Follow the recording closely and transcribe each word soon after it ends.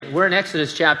We're in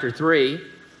Exodus chapter 3. If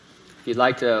you'd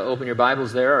like to open your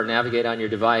Bibles there or navigate on your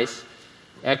device.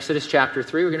 Exodus chapter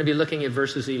 3, we're going to be looking at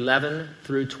verses 11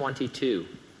 through 22.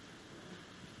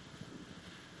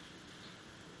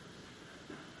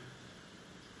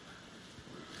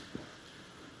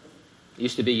 It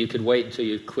used to be you could wait until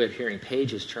you quit hearing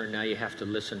pages turn. Now you have to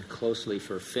listen closely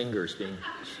for fingers being...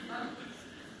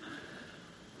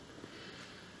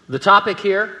 The topic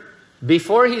here,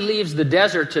 before he leaves the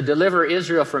desert to deliver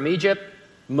Israel from Egypt,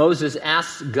 Moses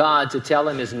asks God to tell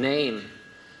him his name.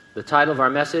 The title of our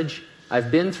message,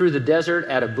 I've been through the desert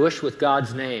at a bush with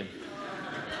God's name.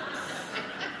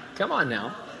 Come on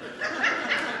now.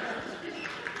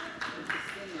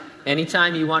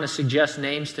 Anytime you want to suggest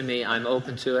names to me, I'm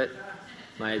open to it.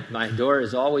 My door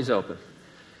is always open.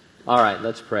 All right,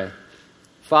 let's pray.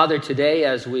 Father, today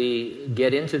as we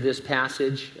get into this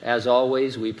passage, as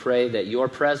always, we pray that your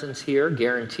presence here,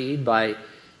 guaranteed by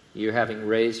you having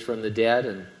raised from the dead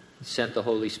and sent the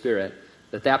Holy Spirit,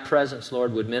 that presence,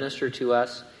 Lord, would minister to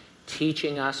us,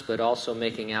 teaching us, but also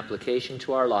making application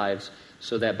to our lives,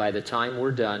 so that by the time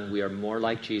we're done, we are more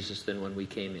like Jesus than when we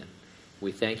came in.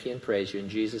 We thank you and praise you in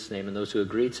Jesus' name. And those who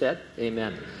agreed said,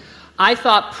 amen. I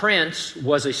thought Prince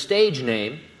was a stage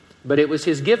name, but it was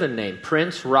his given name,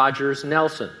 Prince Rogers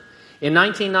Nelson. In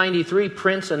 1993,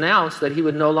 Prince announced that he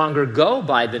would no longer go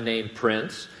by the name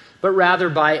Prince, but rather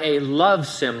by a love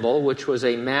symbol, which was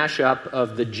a mashup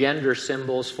of the gender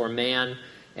symbols for man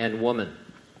and woman.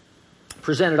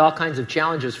 Presented all kinds of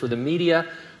challenges for the media,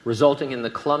 resulting in the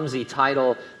clumsy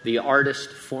title, The Artist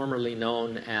Formerly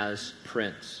Known as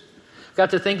Prince.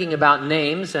 Got to thinking about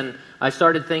names, and I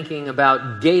started thinking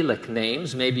about Gaelic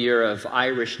names. Maybe you're of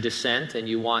Irish descent and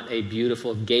you want a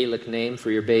beautiful Gaelic name for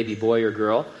your baby boy or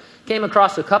girl. Came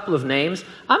across a couple of names.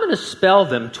 I'm going to spell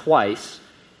them twice,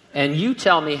 and you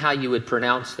tell me how you would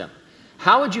pronounce them.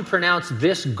 How would you pronounce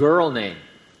this girl name?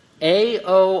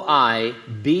 Aoibhean.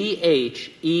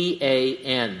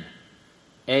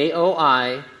 Aoibhean.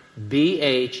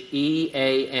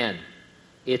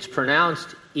 It's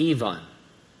pronounced Yvonne.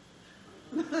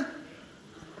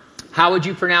 How would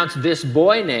you pronounce this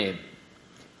boy name?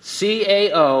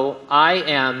 Caimhin.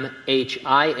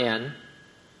 Caimhin.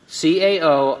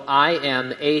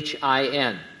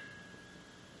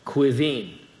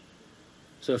 Quiveen.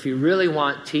 So if you really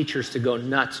want teachers to go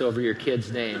nuts over your kids'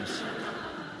 names,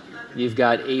 you've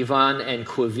got Yvonne and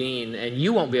Quiveen, and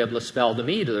you won't be able to spell them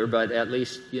either, but at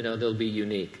least, they'll be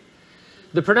unique.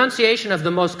 The pronunciation of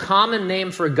the most common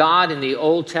name for God in the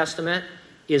Old Testament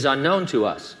is unknown to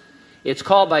us. It's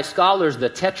called by scholars the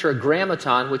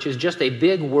Tetragrammaton, which is just a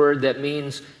big word that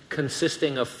means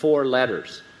consisting of 4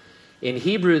 letters. In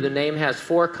Hebrew, the name has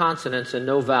 4 consonants and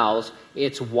no vowels.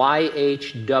 It's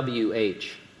YHWH.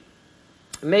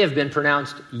 It may have been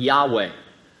pronounced Yahweh.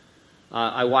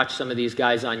 I watch some of these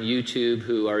guys on YouTube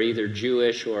who are either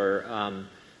Jewish or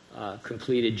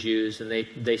completed Jews, and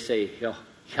they say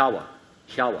Yahweh.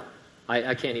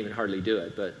 I can't even hardly do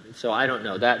it, but so I don't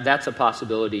know. That's a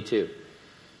possibility too.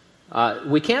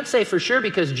 We can't say for sure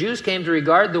because Jews came to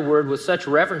regard the word with such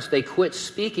reverence they quit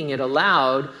speaking it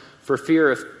aloud for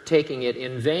fear of taking it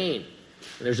in vain.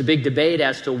 And there's a big debate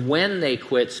as to when they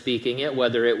quit speaking it,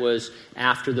 whether it was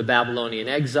after the Babylonian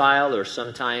exile or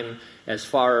sometime as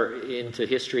far into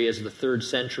history as the 3rd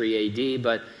century AD,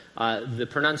 but the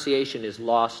pronunciation is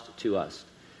lost to us.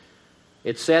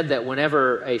 It's said that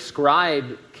whenever a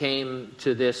scribe came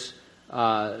to this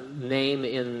name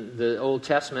in the Old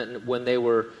Testament, when they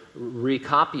were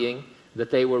recopying,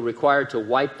 that they were required to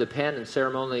wipe the pen and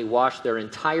ceremonially wash their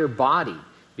entire body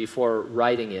before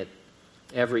writing it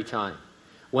every time.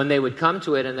 When they would come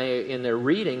to it and in their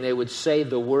reading, they would say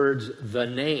the words, the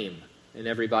name, and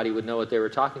everybody would know what they were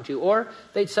talking to, or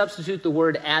they'd substitute the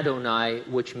word Adonai,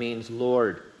 which means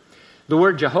Lord. The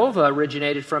word Jehovah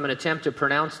originated from an attempt to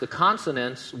pronounce the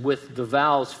consonants with the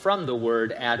vowels from the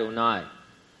word Adonai.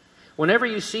 Whenever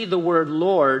you see the word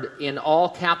Lord in all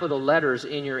capital letters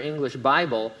in your English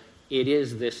Bible, it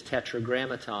is this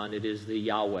Tetragrammaton, it is the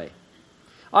Yahweh.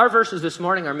 Our verses this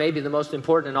morning are maybe the most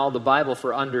important in all the Bible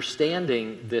for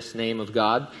understanding this name of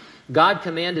God. God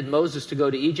commanded Moses to go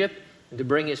to Egypt and to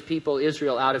bring his people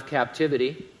Israel out of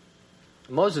captivity.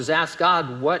 Moses asked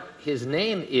God what his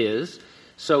name is,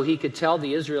 so he could tell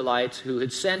the Israelites who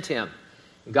had sent him.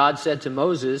 God said to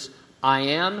Moses, I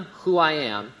am who I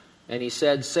am. And he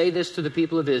said, say this to the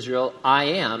people of Israel, I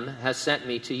am has sent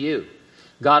me to you.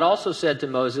 God also said to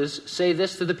Moses, say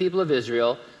this to the people of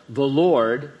Israel, the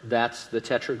Lord, that's the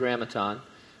Tetragrammaton,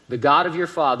 the God of your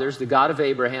fathers, the God of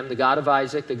Abraham, the God of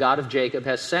Isaac, the God of Jacob,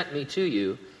 has sent me to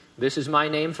you. This is my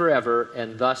name forever,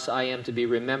 and thus I am to be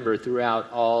remembered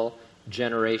throughout all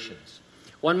generations.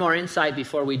 One more insight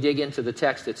before we dig into the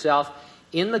text itself.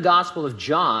 In the Gospel of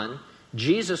John,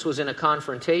 Jesus was in a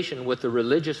confrontation with the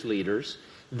religious leaders.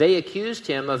 They accused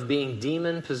him of being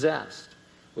demon-possessed.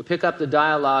 We pick up the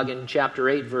dialogue in chapter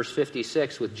 8, verse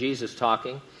 56, with Jesus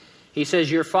talking. He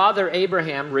says, "Your father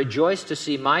Abraham rejoiced to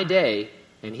see my day,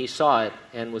 and he saw it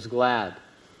and was glad."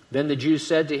 Then the Jews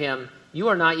said to him, "You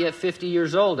are not yet 50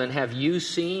 years old, and have you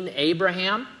seen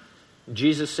Abraham?"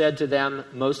 Jesus said to them,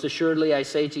 "Most assuredly I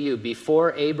say to you,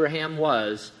 before Abraham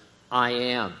was, I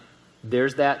am."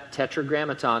 There's that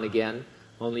tetragrammaton again,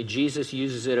 only Jesus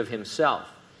uses it of himself.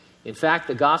 In fact,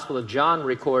 the Gospel of John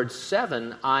records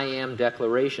 7 I am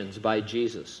declarations by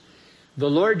Jesus. The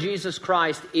Lord Jesus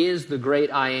Christ is the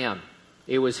great I am.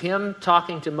 It was him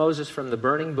talking to Moses from the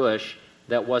burning bush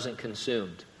that wasn't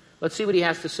consumed. Let's see what he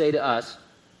has to say to us.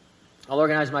 I'll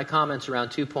organize my comments around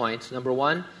 2 points. Number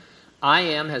 1, I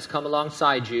am has come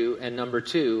alongside you. And number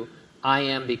 2, I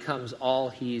am becomes all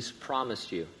he's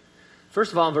promised you.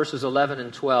 First of all, in verses 11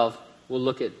 and 12, we'll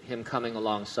look at him coming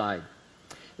alongside.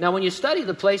 Now, when you study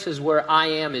the places where I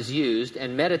am is used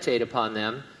and meditate upon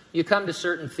them, you come to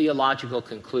certain theological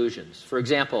conclusions. For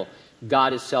example,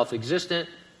 God is self-existent,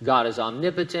 God is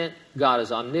omnipotent, God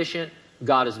is omniscient,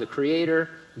 God is the creator,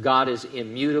 God is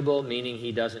immutable, meaning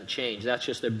he doesn't change. That's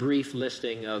just a brief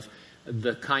listing of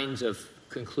the kinds of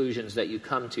conclusions that you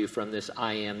come to from this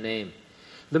I am name.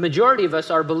 The majority of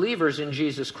us are believers in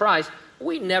Jesus Christ.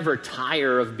 We never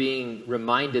tire of being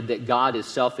reminded that God is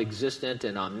self-existent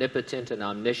and omnipotent and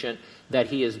omniscient, that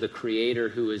he is the creator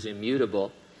who is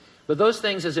immutable. But those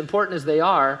things, as important as they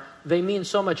are, they mean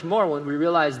so much more when we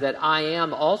realize that I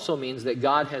am also means that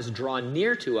God has drawn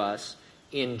near to us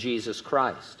in Jesus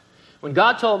Christ. When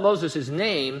God told Moses his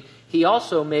name, he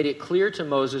also made it clear to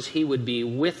Moses he would be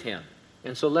with him.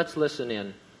 And so let's listen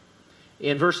in.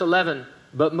 In verse 11,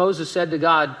 "But Moses said to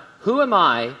God, 'Who am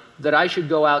I that I should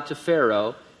go out to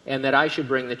Pharaoh and that I should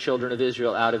bring the children of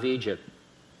Israel out of Egypt?'"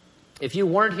 If you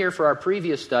weren't here for our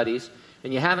previous studies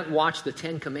and you haven't watched the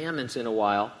 10 Commandments in a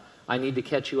while, I need to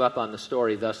catch you up on the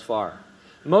story thus far.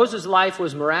 Moses' life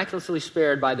was miraculously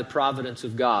spared by the providence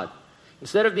of God.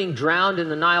 Instead of being drowned in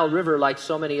the Nile River like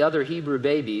so many other Hebrew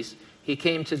babies, he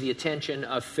came to the attention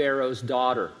of Pharaoh's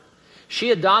daughter.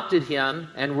 She adopted him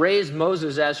and raised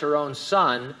Moses as her own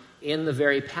son in the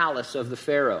very palace of the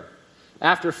Pharaoh.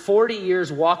 After 40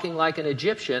 years walking like an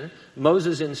Egyptian,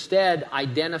 Moses instead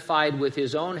identified with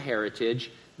his own heritage,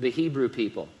 the Hebrew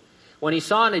people. When he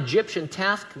saw an Egyptian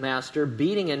taskmaster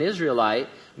beating an Israelite,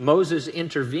 Moses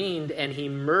intervened and he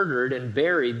murdered and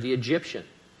buried the Egyptian.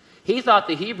 He thought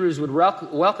the Hebrews would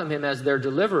welcome him as their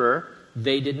deliverer.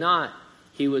 They did not.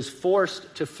 He was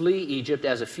forced to flee Egypt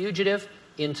as a fugitive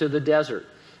into the desert.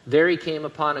 There he came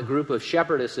upon a group of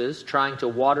shepherdesses trying to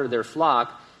water their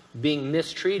flock, being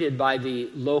mistreated by the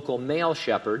local male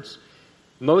shepherds.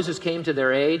 Moses came to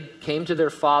their aid, came to their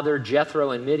father,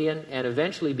 Jethro in Midian, and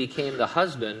eventually became the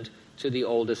husband to the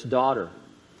oldest daughter.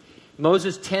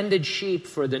 Moses tended sheep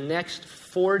for the next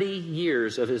 40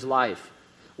 years of his life.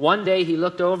 One day he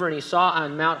looked over and he saw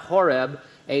on Mount Horeb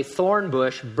a thorn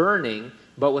bush burning,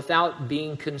 but without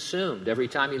being consumed. Every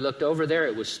time he looked over there,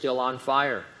 it was still on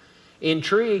fire.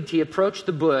 Intrigued, he approached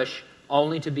the bush,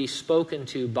 only to be spoken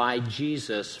to by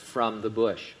Jesus from the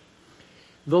bush.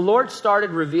 The Lord started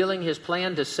revealing his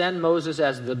plan to send Moses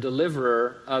as the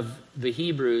deliverer of the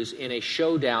Hebrews in a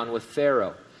showdown with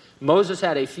Pharaoh. Moses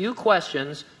had a few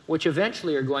questions which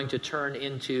eventually are going to turn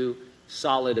into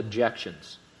solid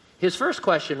objections. His first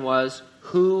question was,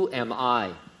 "Who am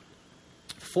I?"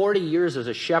 40 years as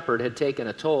a shepherd had taken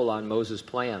a toll on Moses'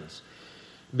 plans.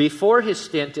 Before his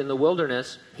stint in the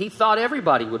wilderness, he thought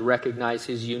everybody would recognize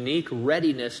his unique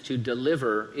readiness to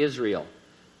deliver Israel.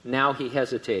 Now he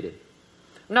hesitated.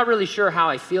 I'm not really sure how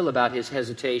I feel about his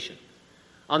hesitation.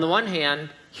 On the one hand,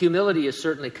 humility is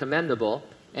certainly commendable,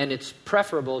 and it's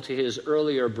preferable to his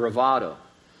earlier bravado.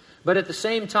 But at the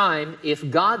same time, if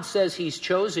God says he's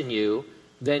chosen you,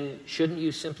 then shouldn't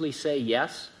you simply say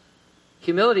yes?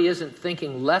 Humility isn't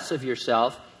thinking less of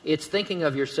yourself, it's thinking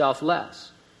of yourself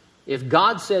less. If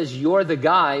God says you're the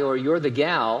guy or you're the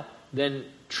gal, then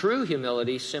true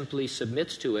humility simply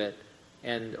submits to it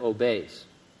and obeys.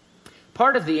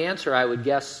 Part of the answer, I would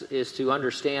guess, is to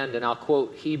understand, and I'll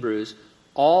quote Hebrews,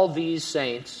 "All these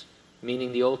saints,"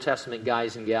 meaning the Old Testament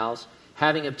guys and gals,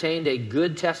 "having obtained a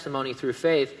good testimony through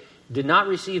faith, did not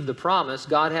receive the promise,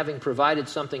 God having provided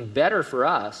something better for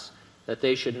us, that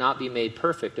they should not be made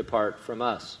perfect apart from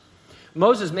us."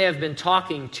 Moses may have been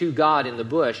talking to God in the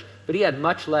bush, but he had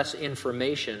much less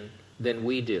information than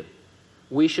we do.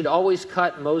 We should always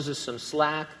cut Moses some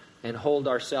slack and hold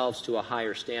ourselves to a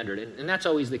higher standard. And that's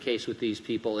always the case with these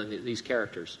people and these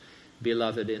characters.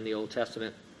 beloved in the Old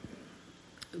Testament.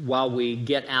 While we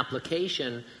get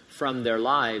application from their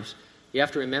lives, you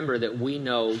have to remember that we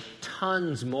know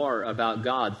tons more about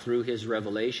God through his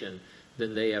revelation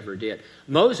than they ever did.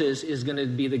 Moses is going to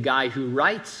be the guy who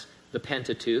writes the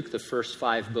Pentateuch, the first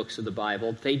 5 books of the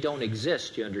Bible. They don't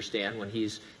exist, you understand, when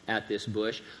he's at this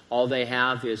bush. All they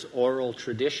have is oral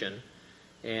tradition,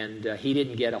 and he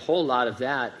didn't get a whole lot of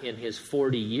that in his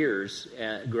 40 years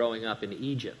growing up in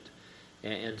Egypt.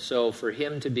 And so for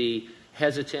him to be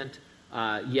hesitant,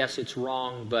 yes, it's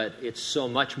wrong, but it's so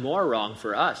much more wrong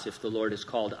for us if the Lord has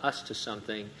called us to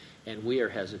something and we are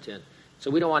hesitant.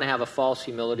 So we don't want to have a false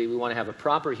humility. We want to have a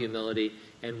proper humility,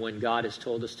 and when God has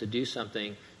told us to do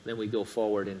something, then we go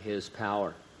forward in his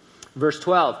power. Verse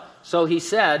 12, so he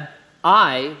said,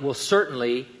 I will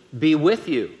certainly be with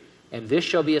you, and this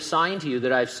shall be a sign to you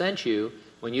that I've sent you.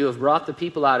 When you have brought the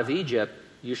people out of Egypt,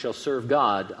 you shall serve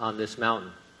God on this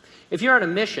mountain. If you're on a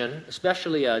mission,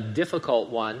 especially a difficult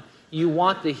one, you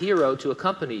want the hero to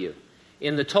accompany you.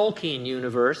 In the Tolkien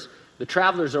universe, the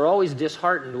travelers are always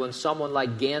disheartened when someone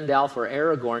like Gandalf or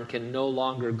Aragorn can no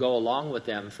longer go along with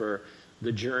them for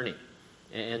the journey.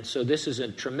 And so this is a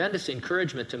tremendous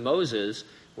encouragement to Moses,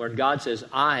 where God says,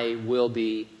 I will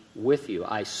be with you.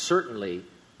 I certainly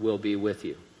will be with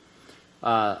you.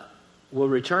 We'll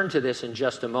return to this in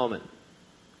just a moment.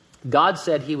 God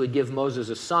said he would give Moses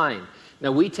a sign.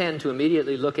 Now, we tend to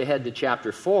immediately look ahead to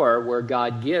chapter 4, where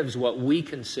God gives what we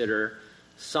consider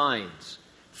signs.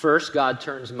 First, God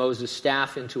turns Moses'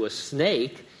 staff into a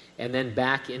snake, and then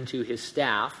back into his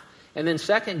staff. And then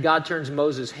second, God turns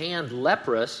Moses' hand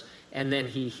leprous, and then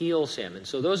he heals him. And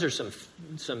so those are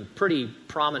some pretty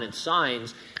prominent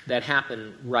signs that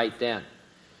happen right then.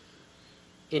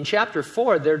 In chapter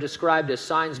 4, they're described as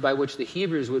signs by which the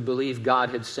Hebrews would believe God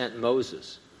had sent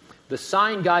Moses. The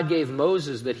sign God gave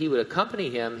Moses that he would accompany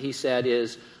him, he said,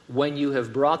 is, when you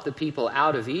have brought the people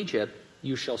out of Egypt,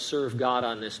 you shall serve God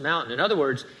on this mountain. In other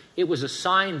words, it was a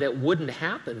sign that wouldn't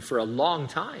happen for a long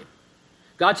time.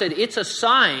 God said, it's a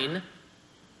sign,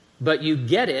 but you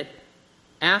get it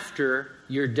after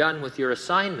you're done with your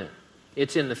assignment.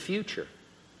 It's in the future.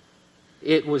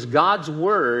 It was God's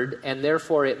word, and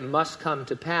therefore it must come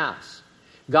to pass.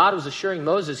 God was assuring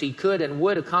Moses he could and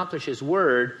would accomplish his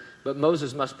word, but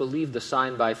Moses must believe the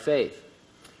sign by faith.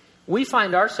 We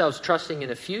find ourselves trusting in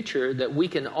a future that we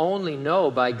can only know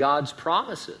by God's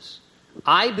promises.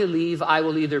 I believe I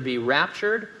will either be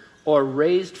raptured or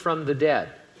raised from the dead.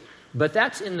 But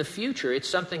that's in the future. It's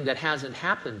something that hasn't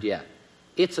happened yet.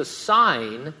 It's a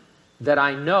sign that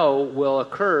I know will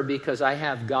occur because I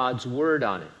have God's word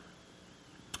on it.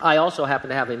 I also happen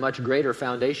to have a much greater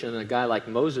foundation than a guy like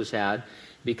Moses had,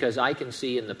 because I can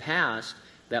see in the past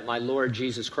that my Lord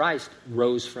Jesus Christ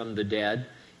rose from the dead,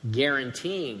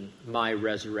 guaranteeing my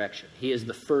resurrection. He is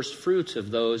the first fruits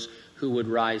of those who would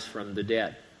rise from the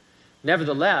dead.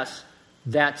 Nevertheless,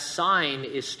 that sign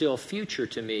is still future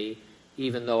to me,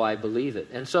 even though I believe it.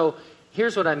 And so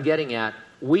here's what I'm getting at.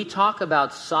 We talk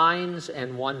about signs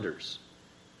and wonders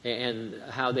and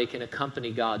how they can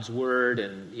accompany God's word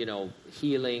and,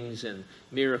 healings and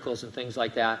miracles and things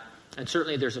like that. And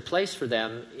certainly there's a place for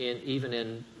them even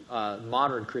in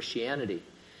modern Christianity.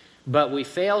 But we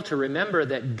fail to remember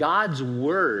that God's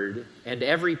word and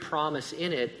every promise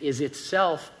in it is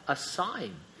itself a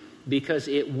sign, because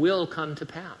it will come to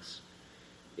pass.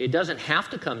 It doesn't have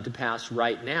to come to pass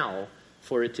right now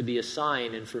for it to be a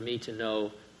sign and for me to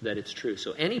know that it's true.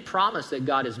 So any promise that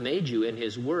God has made you in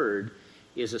his word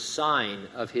is a sign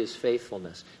of his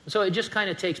faithfulness. And so it just kind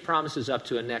of takes promises up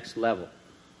to a next level.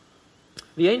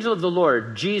 The angel of the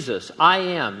Lord, Jesus, I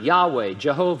am, Yahweh,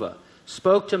 Jehovah,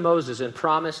 spoke to Moses and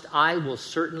promised, I will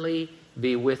certainly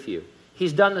be with you.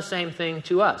 He's done the same thing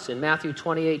to us. In Matthew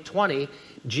 28:20,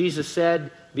 Jesus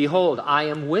said, behold, I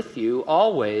am with you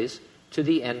always to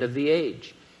the end of the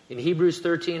age. In Hebrews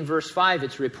 13, verse 5,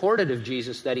 it's reported of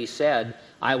Jesus that he said,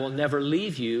 I will never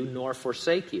leave you nor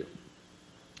forsake you.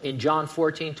 In John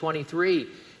 14:23,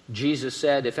 Jesus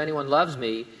said, if anyone loves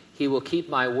me, he will keep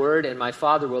my word, and my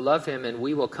Father will love him, and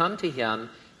we will come to him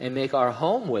and make our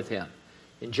home with him.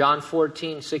 In John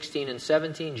 14:16 and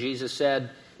 17, Jesus said,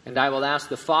 and I will ask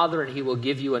the Father, and he will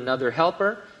give you another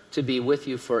helper to be with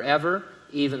you forever,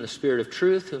 even the Spirit of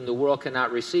truth, whom the world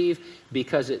cannot receive,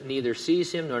 because it neither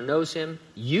sees him nor knows him.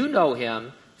 You know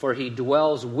him, for he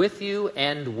dwells with you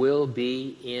and will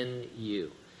be in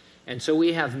you. And so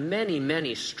we have many,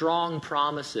 many strong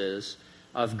promises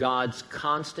of God's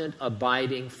constant,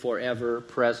 abiding, forever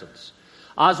presence.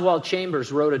 Oswald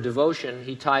Chambers wrote a devotion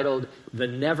he titled, The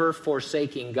Never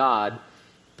Forsaking God.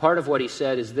 Part of what he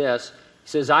said is this. He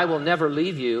says, I will never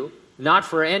leave you, not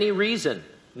for any reason,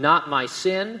 not my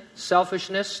sin,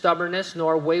 selfishness, stubbornness,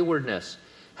 nor waywardness.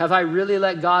 Have I really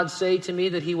let God say to me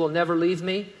that he will never leave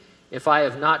me? If I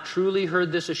have not truly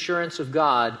heard this assurance of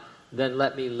God, then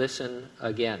let me listen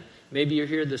again. Maybe you're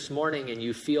here this morning and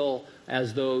you feel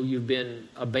as though you've been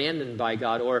abandoned by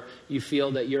God, or you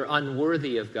feel that you're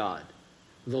unworthy of God.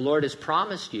 The Lord has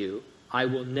promised you, I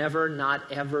will never, not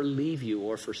ever leave you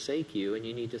or forsake you, and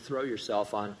you need to throw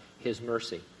yourself on his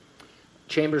mercy.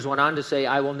 Chambers went on to say,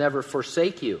 I will never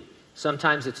forsake you.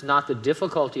 Sometimes it's not the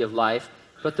difficulty of life,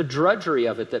 but the drudgery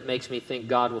of it that makes me think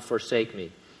God will forsake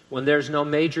me. When there's no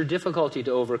major difficulty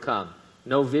to overcome,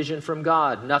 no vision from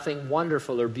God, nothing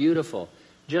wonderful or beautiful,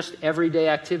 just everyday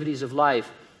activities of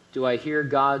life, do I hear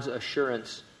God's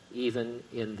assurance even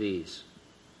in these.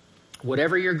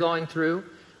 Whatever you're going through,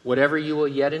 whatever you will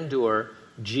yet endure,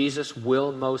 Jesus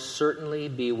will most certainly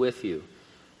be with you.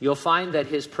 You'll find that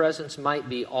his presence might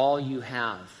be all you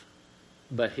have,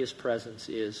 but his presence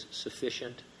is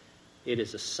sufficient. It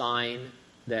is a sign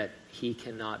that he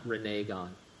cannot renege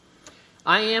on.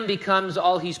 I am becomes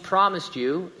all he's promised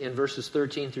you in verses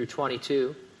 13 through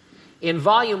 22. In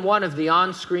volume 1 of the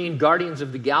on-screen Guardians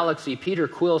of the Galaxy, Peter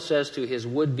Quill says to his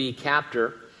would-be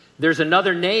captor, there's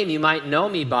another name you might know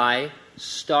me by,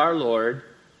 Star-Lord,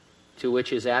 to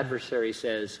which his adversary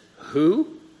says,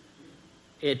 who?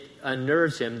 It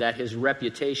unnerves him that his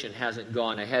reputation hasn't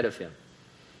gone ahead of him.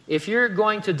 If you're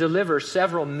going to deliver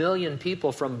several million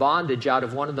people from bondage out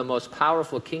of one of the most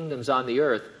powerful kingdoms on the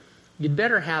earth, you'd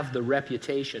better have the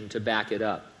reputation to back it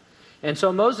up. And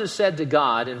so Moses said to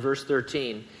God in verse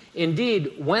 13,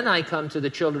 indeed, when I come to the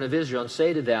children of Israel and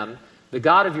say to them, the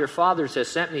God of your fathers has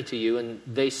sent me to you, and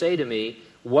they say to me,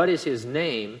 what is his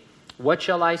name? What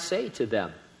shall I say to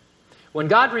them? When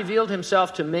God revealed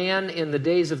himself to man in the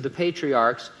days of the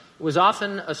patriarchs, it was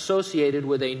often associated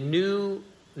with a new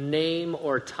name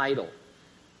or title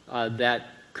that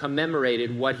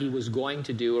commemorated what he was going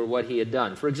to do or what he had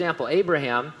done. For example,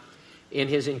 Abraham, in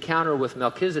his encounter with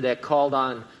Melchizedek, called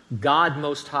on God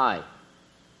Most High.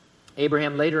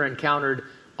 Abraham later encountered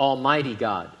Almighty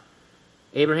God.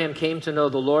 Abraham came to know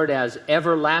the Lord as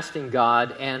Everlasting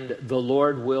God and the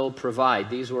Lord will provide.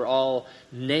 These were all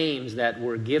names that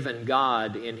were given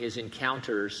God in his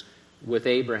encounters with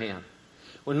Abraham.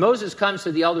 When Moses comes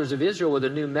to the elders of Israel with a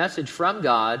new message from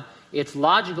God, it's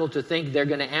logical to think they're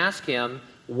going to ask him,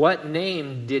 what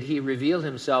name did he reveal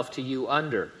himself to you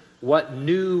under? What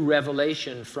new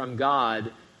revelation from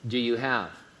God do you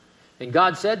have? And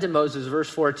God said to Moses, verse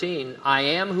 14, I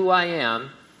am who I am.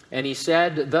 And he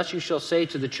said, thus you shall say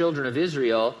to the children of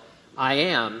Israel, I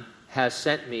am has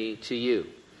sent me to you.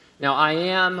 Now, I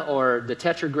am, or the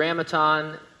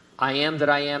tetragrammaton, I am that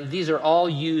I am, these are all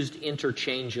used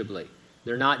interchangeably.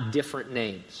 They're not different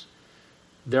names.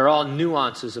 They're all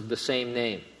nuances of the same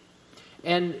name.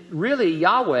 And really,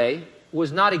 Yahweh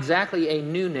was not exactly a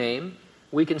new name.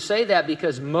 We can say that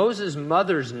because Moses'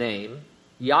 mother's name,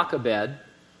 Jochebed,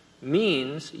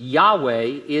 means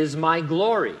Yahweh is my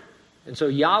glory. And so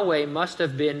Yahweh must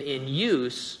have been in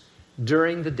use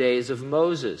during the days of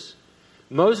Moses.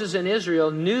 Moses and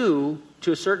Israel knew,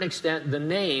 to a certain extent, the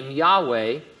name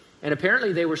Yahweh, and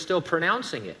apparently they were still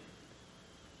pronouncing it.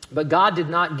 But God did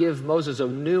not give Moses a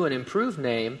new and improved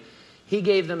name. He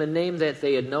gave them a name that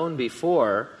they had known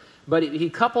before, but he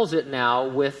couples it now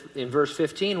with, in verse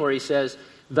 15, where he says,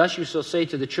 thus you shall say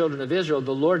to the children of Israel,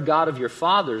 the Lord God of your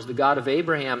fathers, the God of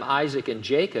Abraham, Isaac, and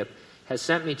Jacob, has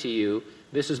sent me to you.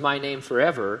 This is my name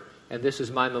forever, and this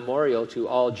is my memorial to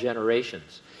all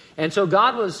generations. And so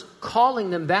God was calling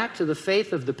them back to the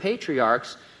faith of the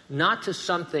patriarchs, not to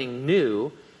something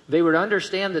new. They would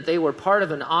understand that they were part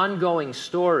of an ongoing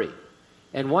story.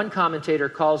 And one commentator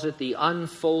calls it the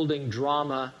unfolding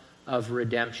drama of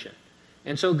redemption.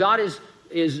 And so God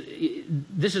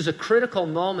this is a critical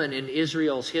moment in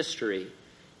Israel's history.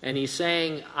 And he's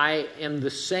saying, I am the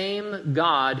same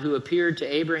God who appeared to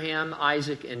Abraham,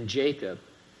 Isaac, and Jacob,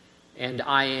 and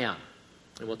I am.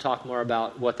 And we'll talk more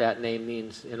about what that name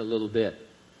means in a little bit.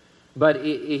 But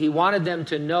he wanted them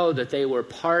to know that they were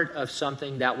part of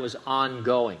something that was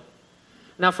ongoing.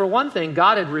 Now, for one thing,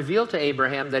 God had revealed to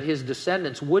Abraham that his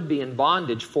descendants would be in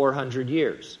bondage 400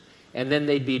 years, and then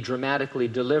they'd be dramatically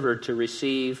delivered to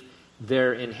receive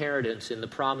their inheritance in the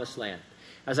Promised Land.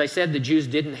 As I said, the Jews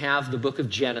didn't have the book of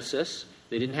Genesis.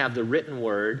 They didn't have the written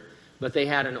word, but they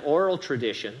had an oral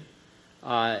tradition.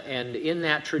 And in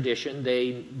that tradition,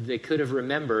 they could have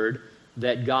remembered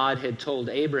that God had told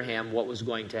Abraham what was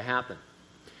going to happen.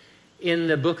 In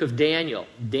the book of Daniel,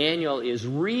 Daniel is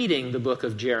reading the book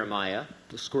of Jeremiah,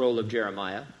 the scroll of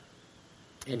Jeremiah,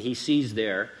 and he sees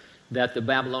there that the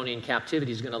Babylonian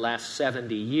captivity is going to last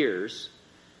 70 years.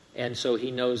 And so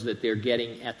he knows that they're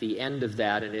getting at the end of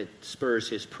that, and it spurs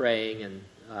his praying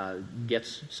and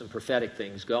gets some prophetic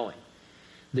things going.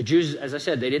 The Jews, as I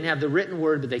said, they didn't have the written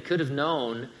word, but they could have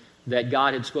known that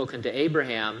God had spoken to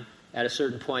Abraham at a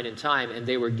certain point in time, and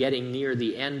they were getting near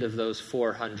the end of those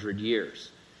 400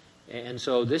 years. And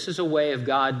so this is a way of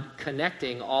God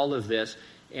connecting all of this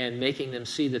and making them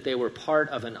see that they were part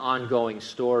of an ongoing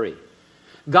story.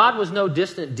 God was no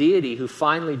distant deity who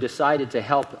finally decided to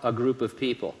help a group of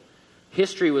people.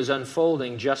 History was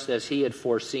unfolding just as he had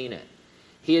foreseen it.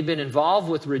 He had been involved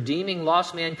with redeeming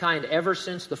lost mankind ever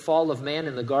since the fall of man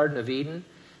in the Garden of Eden.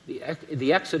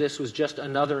 The Exodus was just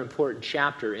another important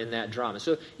chapter in that drama.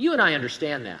 So you and I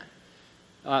understand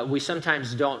that. We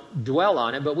sometimes don't dwell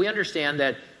on it, but we understand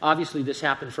that obviously this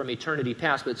happened from eternity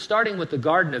past. But starting with the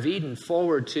Garden of Eden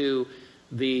forward to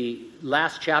the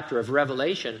last chapter of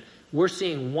Revelation, we're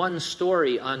seeing one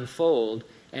story unfold,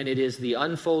 and it is the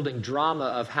unfolding drama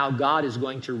of how God is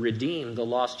going to redeem the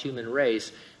lost human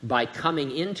race by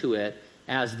coming into it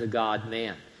as the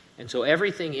God-man. And so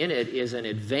everything in it is an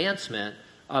advancement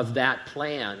of that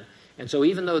plan. And so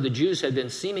even though the Jews had been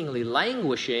seemingly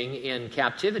languishing in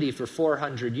captivity for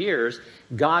 400 years,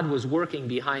 God was working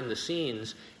behind the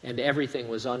scenes, and everything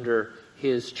was under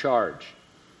his charge.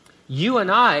 You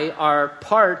and I are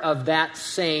part of that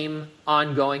same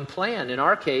ongoing plan. In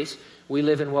our case, we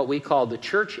live in what we call the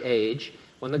church age,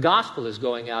 when the gospel is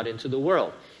going out into the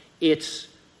world. It's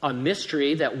a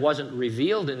mystery that wasn't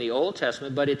revealed in the Old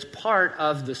Testament, but it's part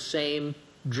of the same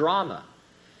drama.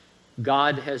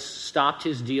 God has stopped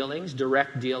his dealings,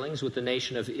 direct dealings with the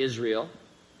nation of Israel.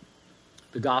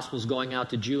 The gospel's going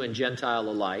out to Jew and Gentile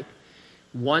alike.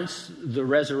 Once the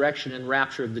resurrection and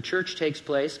rapture of the church takes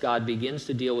place, God begins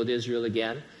to deal with Israel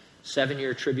again.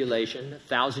 7-year tribulation,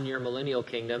 1,000-year millennial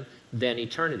kingdom, then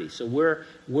eternity. So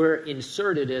we're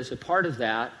inserted as a part of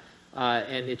that,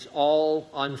 and it's all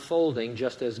unfolding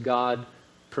just as God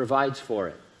provides for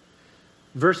it.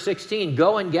 Verse 16,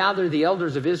 go and gather the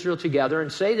elders of Israel together and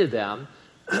say to them,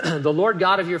 the Lord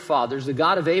God of your fathers, the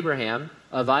God of Abraham,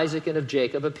 of Isaac, and of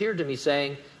Jacob, appeared to me,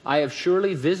 saying, I have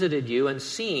surely visited you and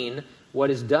seen what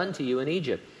is done to you in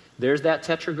Egypt. There's that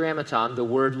tetragrammaton, the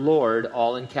word Lord,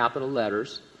 all in capital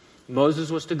letters. Moses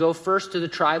was to go first to the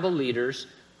tribal leaders,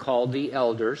 called the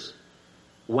elders.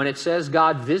 When it says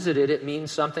God visited, it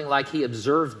means something like he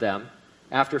observed them.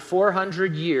 After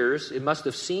 400 years, it must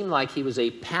have seemed like he was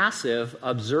a passive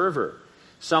observer,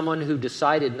 someone who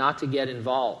decided not to get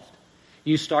involved.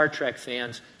 You Star Trek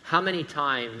fans, how many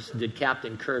times did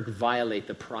Captain Kirk violate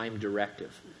the Prime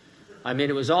Directive? I mean,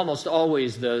 it was almost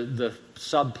always the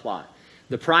subplot.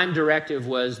 The Prime Directive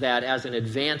was that as an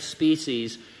advanced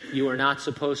species, you were not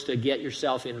supposed to get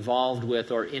yourself involved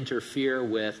with or interfere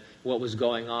with what was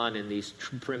going on in these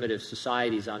primitive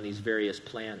societies on these various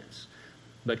planets.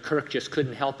 But Kirk just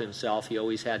couldn't help himself. He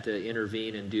always had to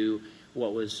intervene and do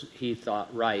what he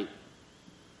thought right.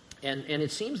 And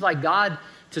it seems like God,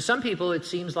 to some people, it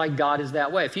seems like God is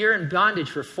that way. If you're in bondage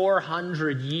for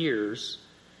 400 years,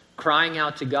 crying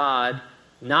out to God,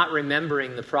 not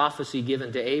remembering the prophecy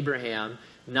given to Abraham,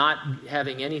 not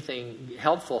having anything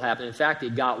helpful happen, in fact,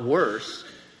 it got worse,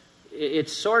 it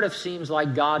sort of seems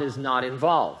like God is not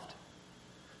involved.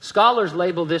 Scholars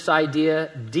label this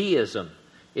idea deism.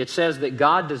 It says that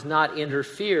God does not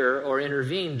interfere or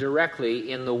intervene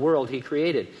directly in the world he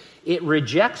created. It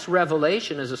rejects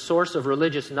revelation as a source of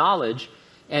religious knowledge,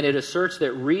 and it asserts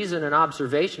that reason and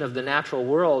observation of the natural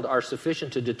world are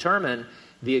sufficient to determine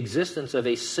the existence of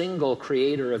a single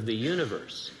creator of the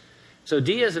universe. So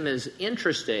deism is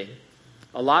interesting.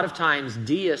 A lot of times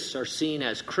deists are seen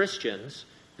as Christians,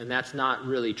 and that's not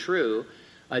really true.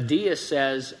 A deist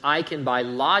says, I can by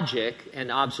logic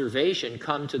and observation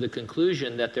come to the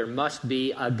conclusion that there must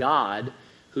be a God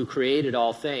who created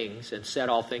all things and set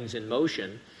all things in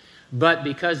motion. But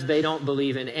because they don't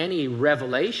believe in any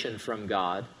revelation from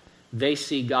God, they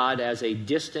see God as a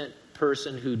distant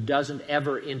person who doesn't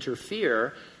ever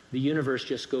interfere. The universe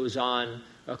just goes on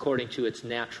according to its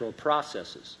natural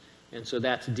processes. And so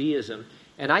that's deism.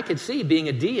 And I could see being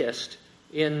a deist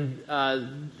in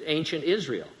ancient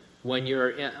Israel when you're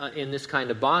in this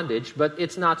kind of bondage, but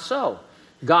it's not so.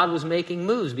 God was making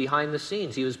moves behind the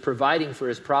scenes. He was providing for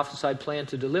his prophesied plan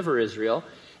to deliver Israel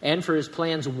and for his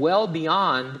plans well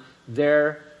beyond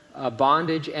their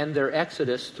bondage and their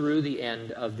exodus through the end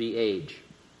of the age.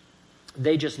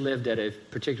 They just lived at a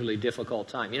particularly difficult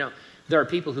time. You know, there are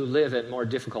people who live at more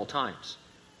difficult times.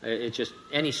 It's just,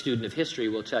 any student of history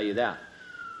will tell you that.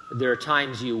 There are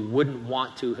times you wouldn't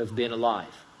want to have been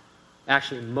alive.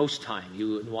 Actually, most time you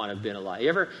wouldn't want to have been alive. You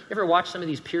ever watch some of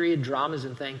these period dramas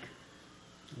and think,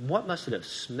 what must it have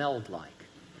smelled like?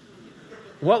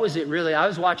 What was it really? I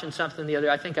was watching something the other,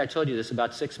 I think I told you this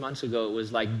about 6 months ago. It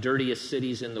was like dirtiest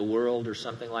cities in the world or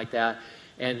something like that.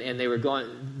 And they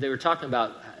were talking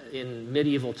about in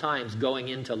medieval times going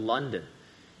into London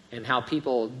and how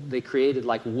they created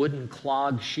like wooden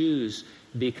clog shoes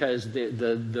because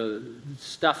the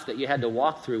stuff that you had to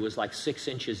walk through was like 6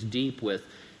 inches deep with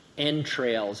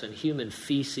entrails and human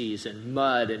feces and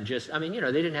mud and just, they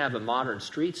didn't have a modern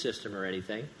street system or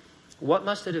anything. What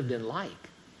must it have been like?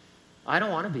 I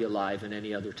don't want to be alive in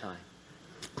any other time.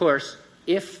 Of course,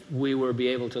 if we were be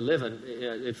able to live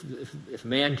if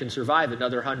man can survive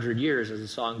another 100 years, as the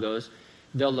song goes,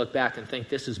 they'll look back and think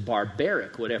this is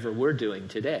barbaric, whatever we're doing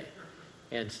today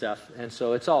and stuff. And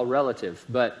so it's all relative.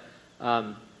 But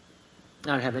I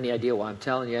don't have any idea why I'm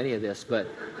telling you any of this, but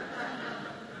it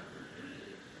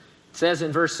says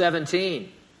in verse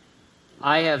 17,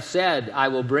 I have said, I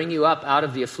will bring you up out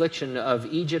of the affliction of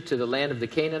Egypt to the land of the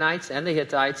Canaanites and the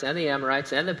Hittites and the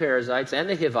Amorites and the Perizzites and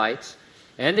the Hivites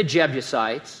and the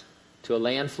Jebusites to a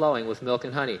land flowing with milk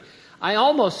and honey. I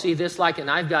almost see this like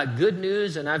I've got good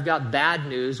news and I've got bad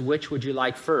news. Which would you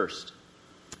like first?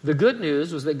 The good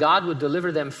news was that God would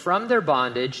deliver them from their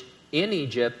bondage in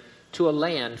Egypt to a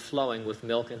land flowing with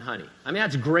milk and honey.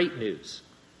 That's great news.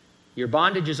 Your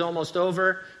bondage is almost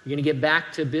over. You're going to get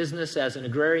back to business as an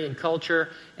agrarian culture,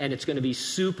 and it's going to be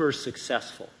super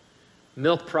successful.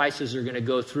 Milk prices are going to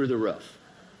go through the roof.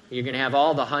 You're going to have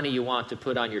all the honey you want to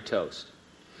put on your toast.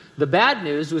 The bad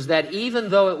news was that even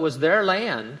though it was their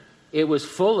land, it was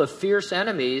full of fierce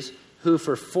enemies who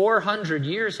for 400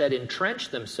 years had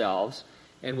entrenched themselves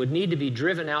and would need to be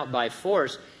driven out by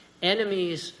force.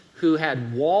 Enemies who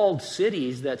had walled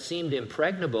cities that seemed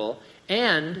impregnable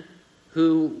and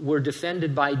who were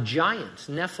defended by giants,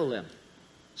 Nephilim.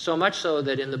 So much so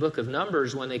that in the book of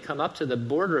Numbers, when they come up to the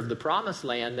border of the promised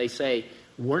land, they say,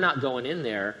 we're not going in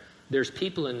there. There's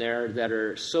people in there that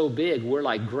are so big, we're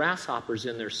like grasshoppers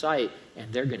in their sight,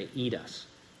 and they're going to eat us.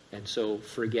 And so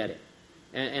forget it.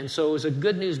 And so it was a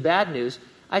good news, bad news.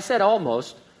 I said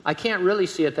almost. I can't really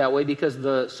see it that way because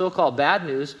the so-called bad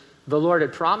news, the Lord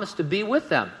had promised to be with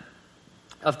them.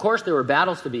 Of course, there were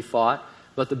battles to be fought,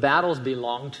 but the battles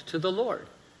belonged to the Lord.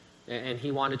 And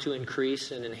he wanted to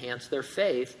increase and enhance their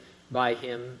faith by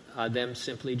them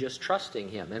simply just trusting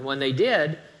him. And when they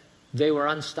did, they were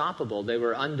unstoppable. They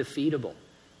were undefeatable.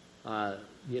 The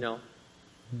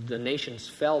nations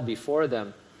fell before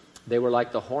them. They were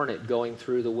like the hornet going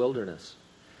through the wilderness.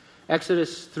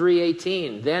 Exodus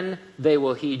 3:18, then they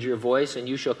will heed your voice, and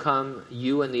you shall come,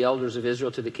 you and the elders of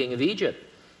Israel, to the king of Egypt.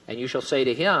 And you shall say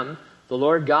to him, the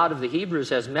Lord God of the Hebrews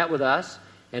has met with us,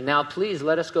 and now please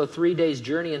let us go 3 days'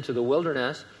 journey into the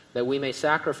wilderness, that we may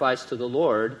sacrifice to the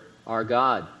Lord our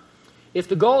God. If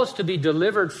the goal is to be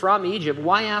delivered from Egypt,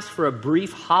 why ask for a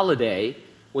brief holiday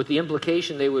with the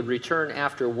implication they would return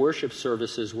after worship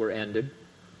services were ended?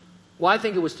 Well, I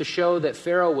think it was to show that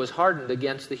Pharaoh was hardened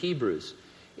against the Hebrews.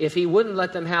 If he wouldn't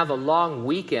let them have a long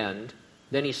weekend,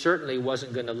 then he certainly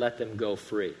wasn't going to let them go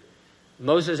free.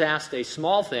 Moses asked a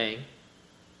small thing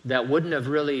that wouldn't have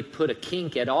really put a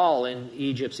kink at all in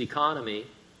Egypt's economy,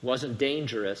 wasn't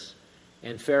dangerous,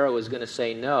 and Pharaoh was going to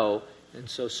say no, and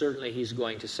so certainly he's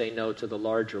going to say no to the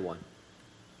larger one.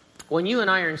 When you and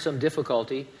I are in some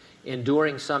difficulty,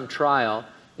 enduring some trial,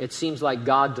 it seems like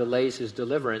God delays his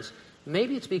deliverance.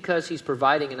 Maybe it's because he's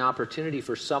providing an opportunity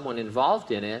for someone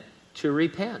involved in it to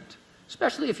repent,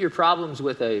 especially if your problem's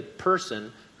with a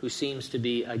person who seems to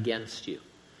be against you.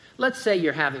 Let's say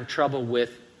you're having trouble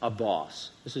with a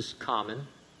boss. This is common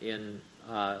in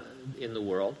the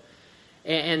world.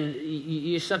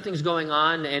 And something's going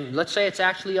on, and let's say it's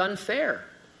actually unfair.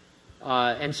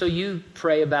 And so you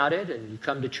pray about it, and you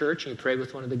come to church, and you pray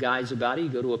with one of the guys about it. You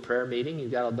go to a prayer meeting,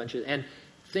 you've got a bunch of... And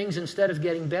things, instead of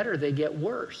getting better, they get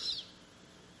worse.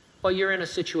 Well, you're in a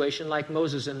situation like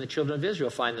Moses and the children of Israel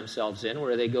find themselves in,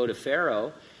 where they go to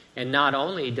Pharaoh, and not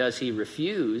only does he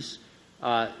refuse,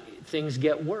 things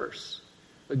get worse.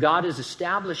 But God is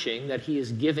establishing that he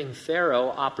is giving Pharaoh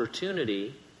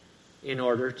opportunity in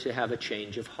order to have a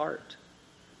change of heart.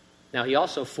 Now, he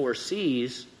also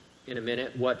foresees, in a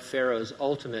minute, what Pharaoh's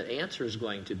ultimate answer is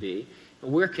going to be.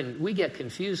 And we get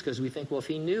confused because we think, well, if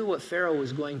he knew what Pharaoh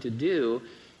was going to do,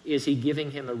 is he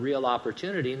giving him a real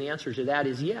opportunity? And the answer to that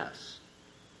is yes.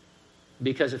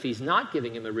 Because if he's not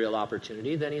giving him a real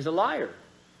opportunity, then he's a liar.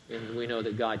 And we know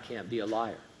that God can't be a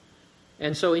liar.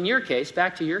 And so in your case,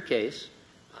 back to your case,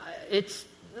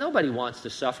 nobody wants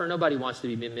to suffer. Nobody wants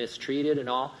to be mistreated and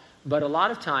all. But a lot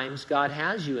of times, God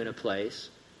has you in a place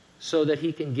so that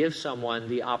he can give someone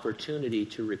the opportunity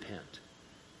to repent.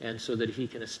 And so that he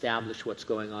can establish what's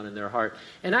going on in their heart.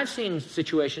 And I've seen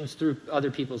situations through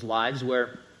other people's lives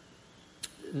where,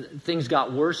 things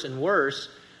got worse and worse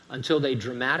until they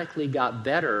dramatically got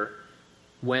better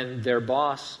when their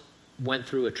boss went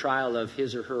through a trial of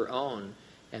his or her own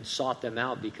and sought them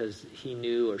out because he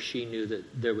knew or she knew that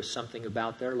there was something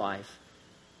about their life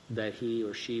that he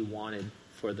or she wanted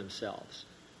for themselves.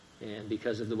 And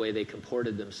because of the way they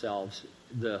comported themselves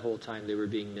the whole time they were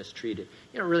being mistreated.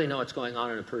 You don't really know what's going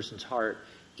on in a person's heart,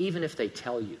 even if they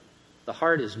tell you. The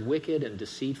heart is wicked and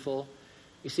deceitful.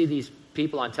 You see these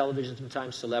people on television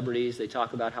sometimes, celebrities, they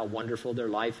talk about how wonderful their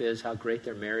life is, how great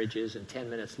their marriage is, and 10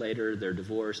 minutes later they're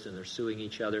divorced and they're suing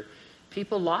each other.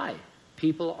 People lie.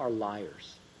 People are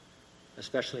liars,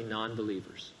 especially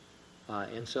non-believers.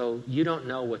 And so you don't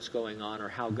know what's going on or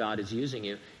how God is using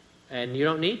you, and you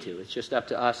don't need to. It's just up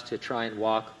to us to try and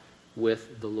walk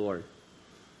with the Lord.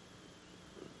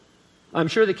 I'm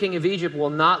sure the king of Egypt will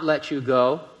not let you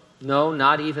go, no,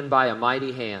 not even by a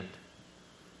mighty hand.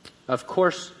 Of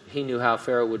course, he knew how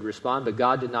Pharaoh would respond, but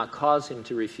God did not cause him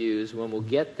to refuse. When we'll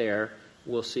get there,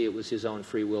 we'll see it was his own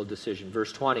free will decision.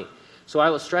 Verse 20, so I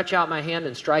will stretch out my hand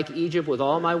and strike Egypt with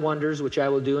all my wonders, which I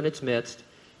will do in its midst,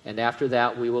 and after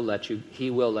that he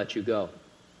will let you go.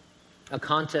 A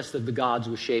contest of the gods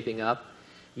was shaping up.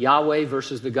 Yahweh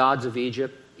versus the gods of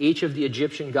Egypt. Each of the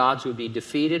Egyptian gods would be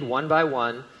defeated one by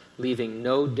one, leaving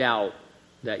no doubt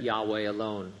that Yahweh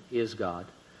alone is God.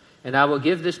 And I will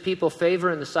give this people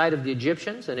favor in the sight of the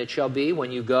Egyptians, and it shall be,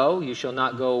 when you go, you shall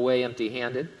not go away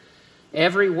empty-handed.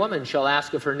 Every woman shall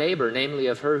ask of her neighbor, namely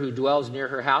of her who dwells near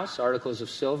her house, articles of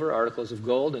silver, articles of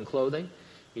gold, and clothing.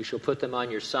 You shall put them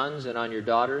on your sons and on your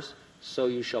daughters, so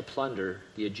you shall plunder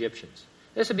the Egyptians.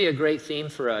 This would be a great theme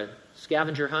for a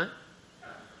scavenger hunt,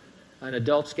 an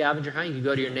adult scavenger hunt. You can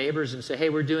go to your neighbors and say, hey,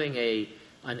 we're doing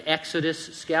an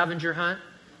Exodus scavenger hunt,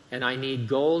 and I need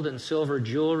gold and silver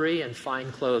jewelry and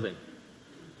fine clothing.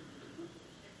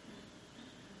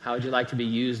 How would you like to be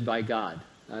used by God?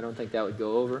 I don't think that would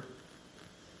go over.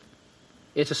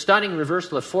 It's a stunning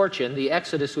reversal of fortune. The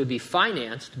Exodus would be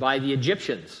financed by the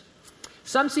Egyptians.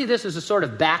 Some see this as a sort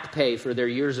of back pay for their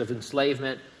years of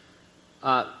enslavement.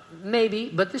 Maybe,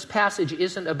 but this passage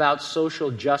isn't about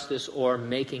social justice or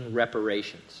making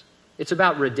reparations. It's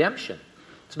about redemption.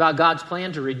 It's about God's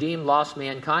plan to redeem lost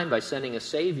mankind by sending a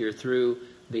Savior through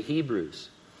the Hebrews.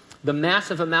 The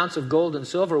massive amounts of gold and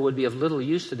silver would be of little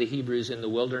use to the Hebrews in the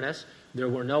wilderness. There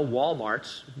were no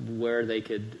Walmarts where they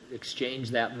could exchange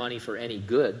that money for any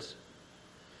goods.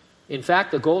 In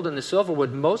fact, the gold and the silver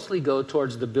would mostly go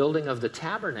towards the building of the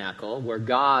tabernacle, where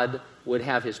God would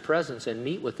have his presence and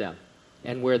meet with them,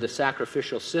 and where the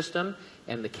sacrificial system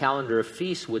and the calendar of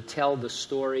feasts would tell the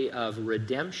story of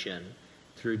redemption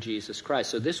through Jesus Christ.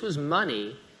 So this was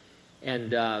money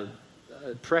and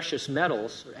precious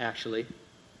metals, actually,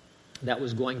 that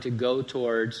was going to go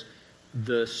towards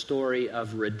the story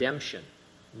of redemption,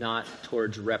 not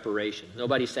towards reparation.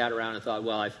 Nobody sat around and thought,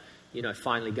 well, I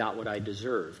finally got what I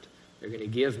deserved. They're going to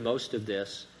give most of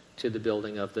this to the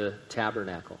building of the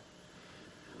tabernacle.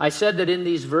 I said that in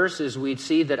these verses we'd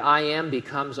see that I am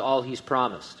becomes all he's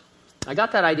promised. I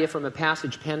got that idea from a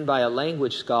passage penned by a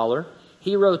language scholar.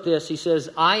 He wrote this. He says,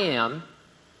 I am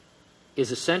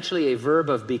is essentially a verb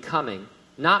of becoming,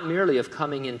 not merely of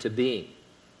coming into being,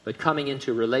 but coming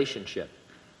into relationship.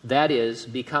 That is,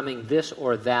 becoming this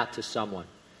or that to someone.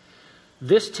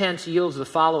 This tense yields the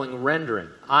following rendering.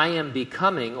 I am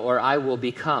becoming, or I will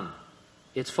become.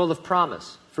 It's full of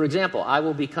promise. For example, I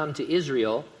will become to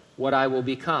Israel what I will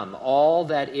become, all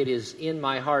that it is in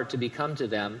my heart to become to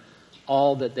them,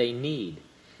 all that they need.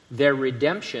 Their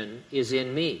redemption is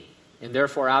in me, and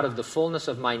therefore out of the fullness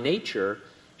of my nature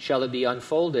shall it be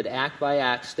unfolded act by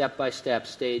act, step by step,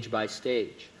 stage by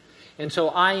stage. And so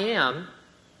I am,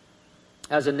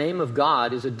 as a name of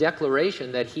God, is a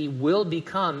declaration that he will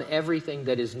become everything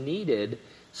that is needed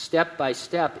step by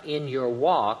step in your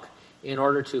walk in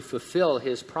order to fulfill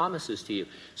his promises to you.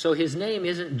 So his name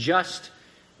isn't just,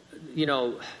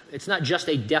 it's not just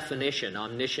a definition,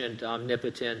 omniscient,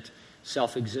 omnipotent,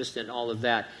 self-existent, all of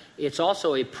that. It's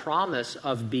also a promise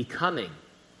of becoming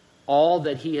all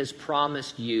that he has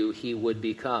promised you he would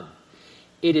become.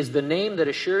 It is the name that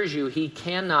assures you he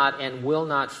cannot and will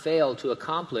not fail to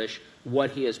accomplish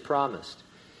what he has promised.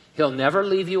 He'll never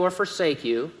leave you or forsake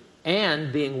you,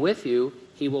 and being with you,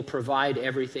 he will provide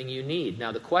everything you need.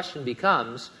 Now the question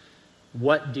becomes,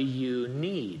 what do you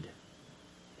need?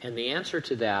 And the answer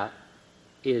to that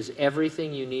is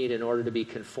everything you need in order to be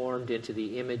conformed into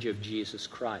the image of Jesus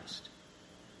Christ.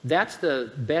 That's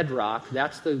the bedrock,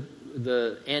 that's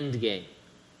the end game.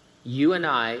 You and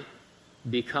I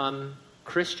become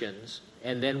Christians,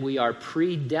 and then we are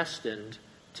predestined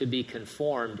to be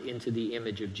conformed into the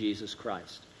image of Jesus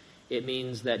Christ. It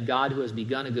means that God, who has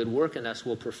begun a good work in us,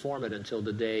 will perform it until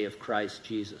the day of Christ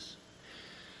Jesus.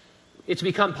 It's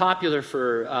become popular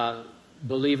for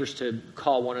believers to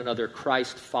call one another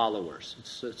Christ followers.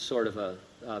 It's sort of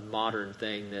a modern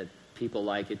thing that people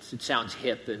like. It sounds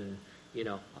hip, and,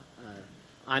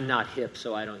 I'm not hip,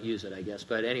 so I don't use it, I guess.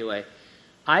 But anyway,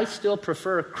 I still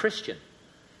prefer Christian.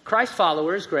 Christ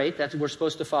follower is great. We're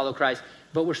supposed to follow Christ.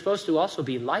 But we're supposed to also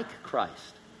be like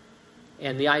Christ.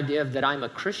 And the idea that I'm a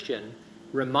Christian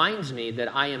reminds me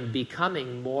that I am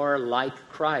becoming more like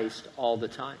Christ all the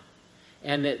time.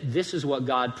 And that this is what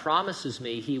God promises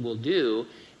me He will do,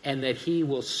 and that He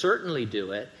will certainly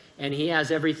do it, and He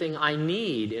has everything I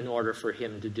need in order for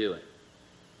Him to do it.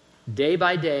 Day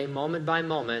by day, moment by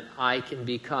moment, I can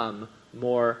become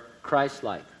more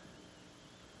Christ-like.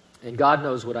 And God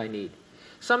knows what I need.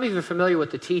 Some of you are familiar with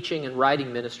the teaching and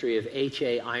writing ministry of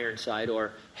H.A. Ironside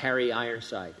or Harry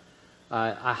Ironside.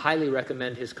 I highly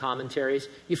recommend his commentaries.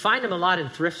 You find them a lot in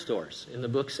thrift stores in the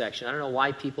book section. I don't know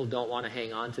why people don't want to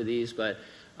hang on to these, but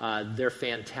they're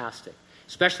fantastic.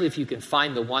 Especially if you can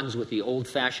find the ones with the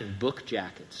old-fashioned book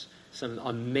jackets. Some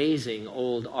amazing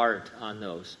old art on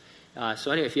those.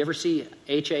 So anyway, if you ever see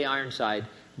H.A. Ironside,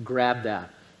 grab that.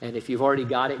 And if you've already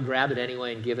got it, grab it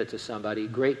anyway and give it to somebody.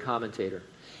 Great commentator.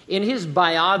 In his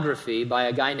biography by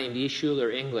a guy named E.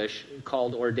 Schuler English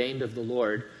called Ordained of the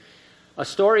Lord, a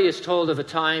story is told of a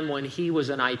time when he was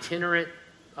an itinerant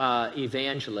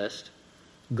evangelist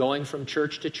going from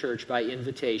church to church by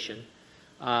invitation.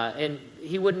 And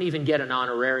he wouldn't even get an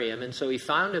honorarium. And so he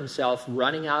found himself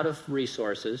running out of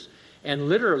resources and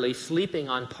literally sleeping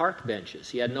on park benches.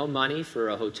 He had no money for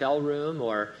a hotel room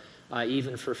or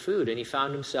even for food, and he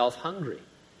found himself hungry.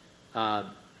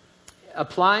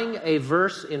 Applying a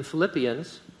verse in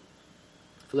Philippians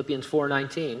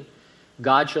 4:19,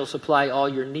 God shall supply all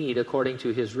your need according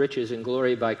to His riches and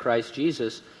glory by Christ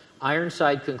Jesus,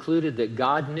 Ironside concluded that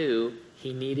God knew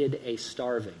he needed a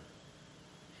starving.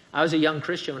 I was a young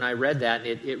Christian when I read that,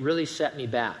 and it really set me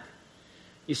back.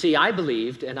 You see, I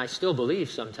believed, and I still believe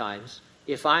sometimes,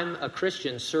 if I'm a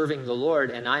Christian serving the Lord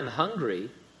and I'm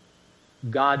hungry,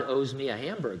 God owes me a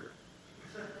hamburger.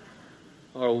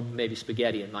 Or maybe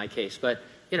spaghetti in my case. But,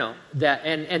 that,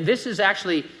 and this is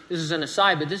an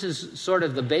aside, but this is sort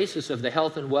of the basis of the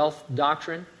health and wealth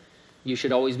doctrine. You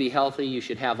should always be healthy. You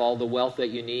should have all the wealth that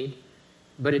you need.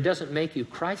 But it doesn't make you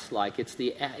Christ-like. It's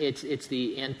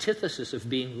the antithesis of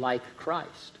being like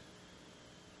Christ.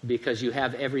 Because you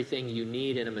have everything you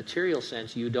need in a material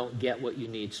sense, you don't get what you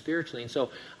need spiritually. And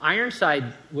so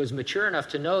Ironside was mature enough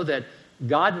to know that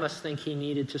God must think he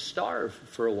needed to starve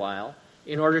for a while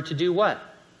in order to do what?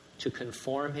 To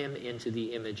conform him into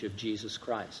the image of Jesus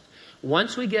Christ.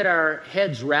 Once we get our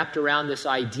heads wrapped around this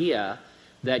idea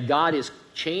that God is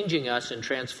changing us and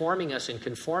transforming us and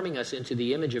conforming us into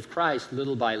the image of Christ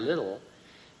little by little,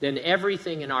 then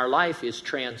everything in our life is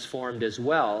transformed as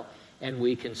well, and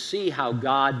we can see how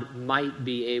God might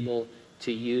be able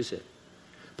to use it.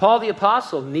 Paul the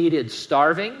Apostle needed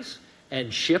starvings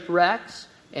and shipwrecks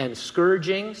and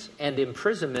scourgings and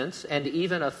imprisonments and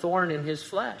even a thorn in his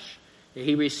flesh.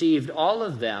 He received all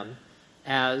of them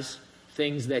as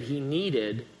things that he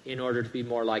needed in order to be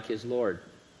more like his Lord.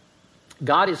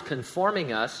 God is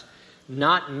conforming us,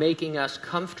 not making us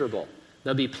comfortable.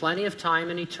 There'll be plenty of time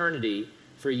in eternity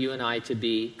for you and I to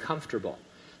be comfortable.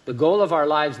 The goal of our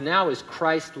lives now is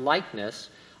Christ-likeness.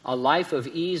 A life of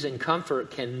ease and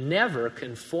comfort can never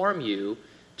conform you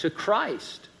to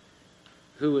Christ,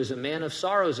 who is a man of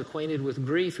sorrows, acquainted with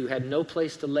grief, who had no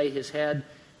place to lay his head,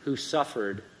 who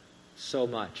suffered so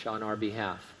much on our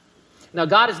behalf. Now,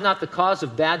 God is not the cause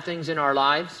of bad things in our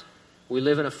lives. We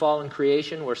live in a fallen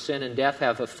creation where sin and death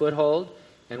have a foothold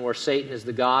and where Satan is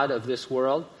the god of this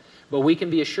world. But we can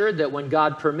be assured that when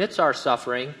God permits our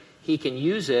suffering, he can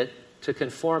use it to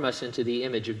conform us into the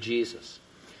image of Jesus.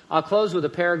 I'll close with a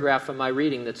paragraph from my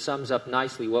reading that sums up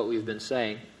nicely what we've been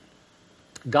saying.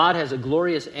 God has a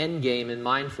glorious end game in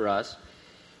mind for us.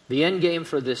 The end game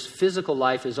for this physical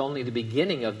life is only the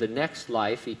beginning of the next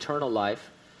life, eternal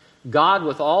life. God,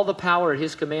 with all the power at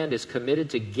his command, is committed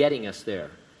to getting us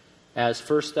there. As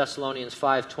 1 Thessalonians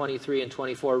 5:23 and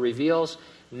 24 reveals,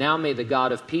 now may the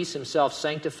God of peace himself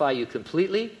sanctify you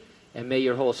completely, and may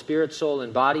your whole spirit, soul,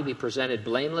 and body be presented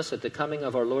blameless at the coming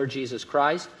of our Lord Jesus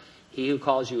Christ. He who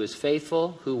calls you is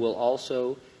faithful, who will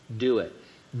also do it.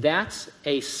 That's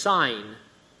a sign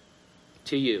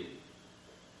to you.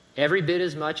 Every bit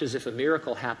as much as if a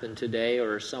miracle happened today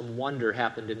or some wonder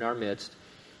happened in our midst.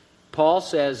 Paul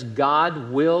says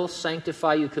God will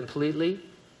sanctify you completely.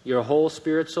 Your whole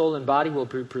spirit, soul, and body will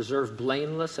be preserved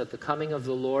blameless at the coming of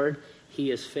the Lord.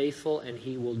 He is faithful and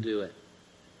he will do it.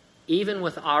 Even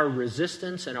with our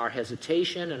resistance and our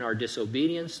hesitation and our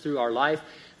disobedience through our life,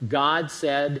 God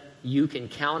said, you can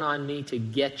count on me to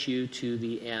get you to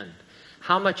the end.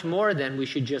 How much more then we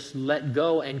should just let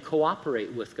go and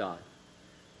cooperate with God.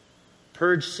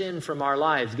 Purge sin from our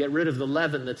lives. Get rid of the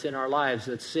leaven that's in our lives,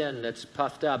 that's sin, that's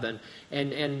puffed up.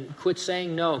 And quit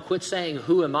saying no. Quit saying,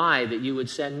 who am I that you would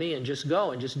send me? And just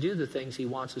go and just do the things he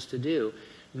wants us to do,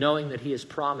 knowing that he has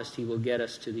promised he will get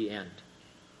us to the end.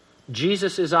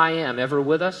 Jesus is I am, ever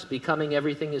with us, becoming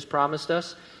everything he's promised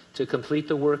us, to complete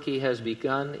the work he has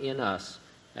begun in us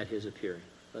at his appearing.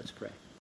 Let's pray.